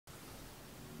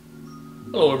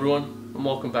Hello everyone, and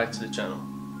welcome back to the channel.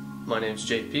 My name is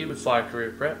JP with Fire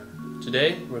Career Prep.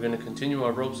 Today we're going to continue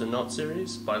our ropes and knot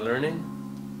series by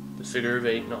learning the figure of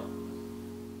 8 knot.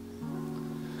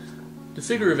 The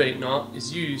figure of 8 knot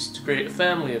is used to create a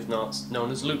family of knots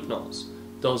known as loop knots.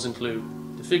 Those include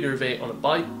the figure of 8 on a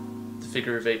bite, the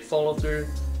figure of 8 follow through,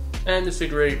 and the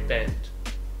figure 8 bend.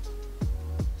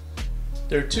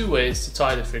 There are two ways to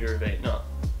tie the figure of 8 knot.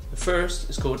 The first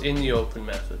is called in the open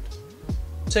method.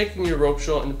 Taking your rope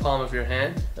short in the palm of your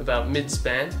hand, about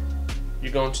mid-span,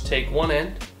 you're going to take one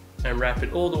end and wrap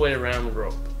it all the way around the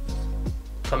rope,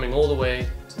 coming all the way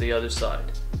to the other side.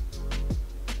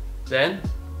 Then,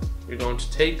 you're going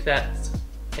to take that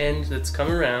end that's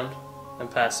come around and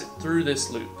pass it through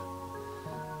this loop.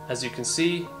 As you can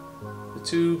see, the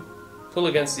two pull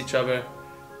against each other,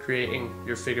 creating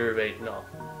your figure of 8 knot.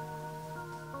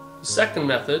 The second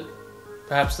method,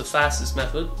 perhaps the fastest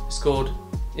method, is called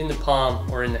in the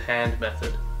palm or in the hand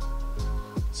method.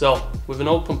 So with an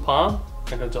open palm,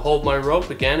 I'm going to hold my rope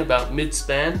again about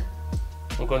mid-span.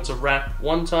 I'm going to wrap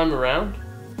one time around,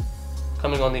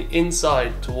 coming on the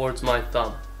inside towards my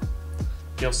thumb.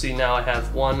 You'll see now I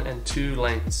have 1 and 2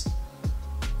 lengths.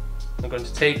 I'm going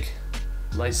to take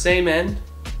my same end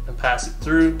and pass it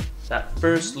through that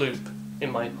first loop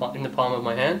in the palm of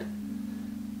my hand,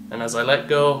 and as I let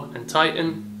go and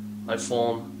tighten, I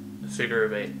form a figure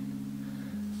of 8.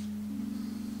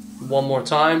 One more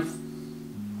time,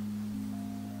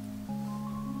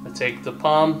 I take the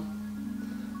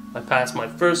palm, I pass my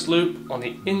first loop on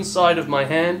the inside of my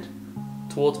hand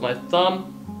towards my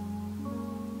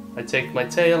thumb, I take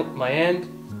my end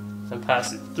and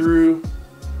pass it through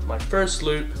my first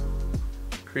loop,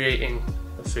 creating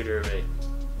a figure of 8.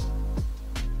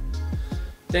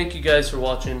 Thank you guys for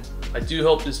watching. I do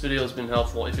hope this video has been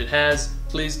helpful. If it has,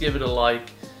 please give it a like.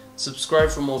 Subscribe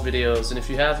for more videos, and if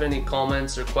you have any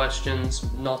comments or questions,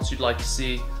 knots you'd like to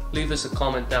see, leave us a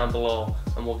comment down below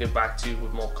and we'll get back to you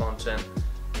with more content.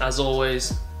 As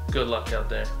always, good luck out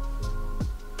there.